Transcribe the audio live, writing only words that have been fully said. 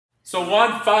So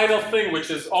one final thing, which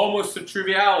is almost a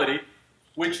triviality,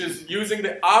 which is using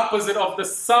the opposite of the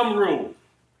sum rule.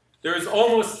 There is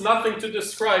almost nothing to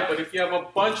describe, but if you have a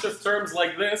bunch of terms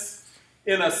like this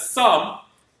in a sum,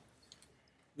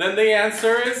 then the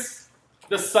answer is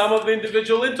the sum of the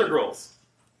individual integrals.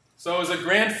 So as a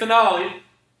grand finale,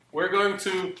 we're going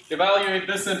to evaluate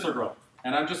this integral.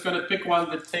 And I'm just going to pick one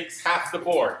that takes half the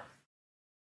board.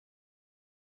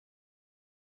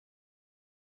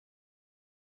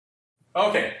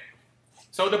 Okay,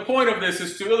 so the point of this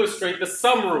is to illustrate the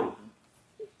sum rule.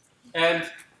 And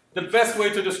the best way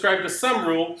to describe the sum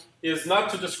rule is not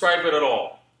to describe it at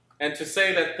all. And to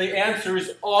say that the answer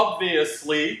is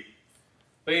obviously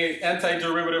the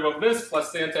antiderivative of this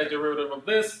plus the antiderivative of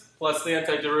this plus the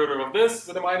antiderivative of this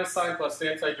with a minus sign plus the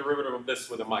antiderivative of this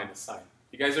with a minus sign.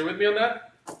 You guys are with me on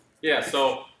that? Yeah,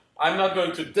 so I'm not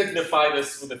going to dignify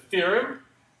this with a theorem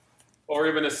or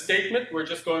even a statement. We're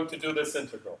just going to do this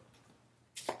integral.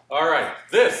 All right,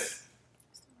 this.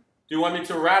 Do you want me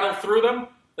to rattle through them?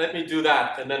 Let me do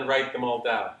that and then write them all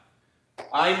down.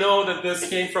 I know that this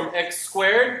came from x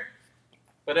squared,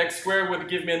 but x squared would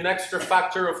give me an extra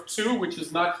factor of 2, which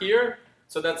is not here.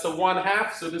 So that's a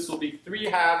 1/2, so this will be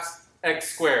 3/2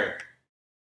 x squared.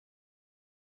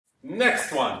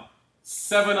 Next one,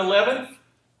 7/11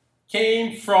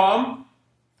 came from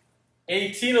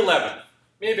 18/11.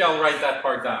 Maybe I'll write that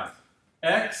part down.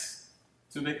 X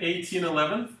to the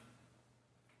 18/11.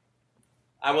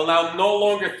 I will now no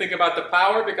longer think about the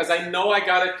power because I know I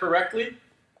got it correctly.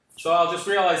 So I'll just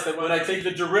realize that when I take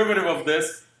the derivative of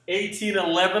this,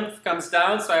 18/11 comes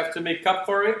down, so I have to make up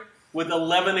for it with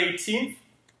 11/18.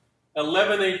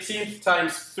 11/18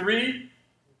 times 3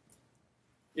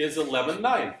 is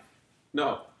 11/9.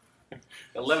 No,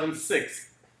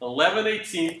 11/6.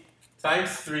 11/18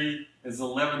 times 3 is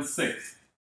 11/6.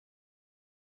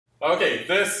 Okay,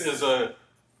 this is a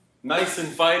nice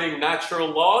inviting natural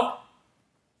log.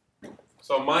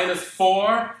 So minus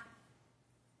 4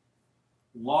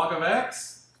 log of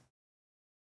x.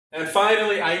 And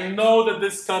finally, I know that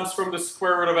this comes from the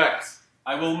square root of x.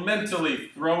 I will mentally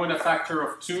throw in a factor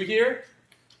of 2 here,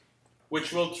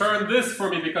 which will turn this for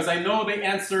me because I know the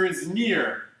answer is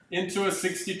near into a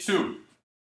 62.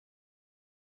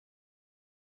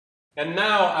 And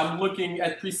now I'm looking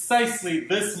at precisely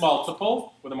this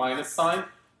multiple, with a minus sign,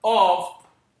 of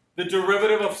the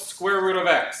derivative of square root of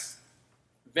x.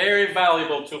 Very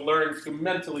valuable to learn to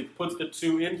mentally put the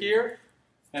 2 in here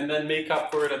and then make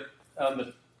up for it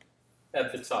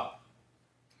at the top.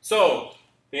 So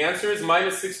the answer is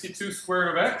minus 62 square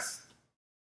root of x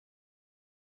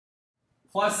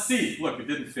plus c. Look, it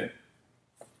didn't fit.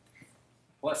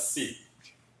 Plus c.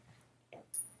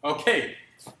 Okay,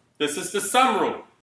 this is the sum rule.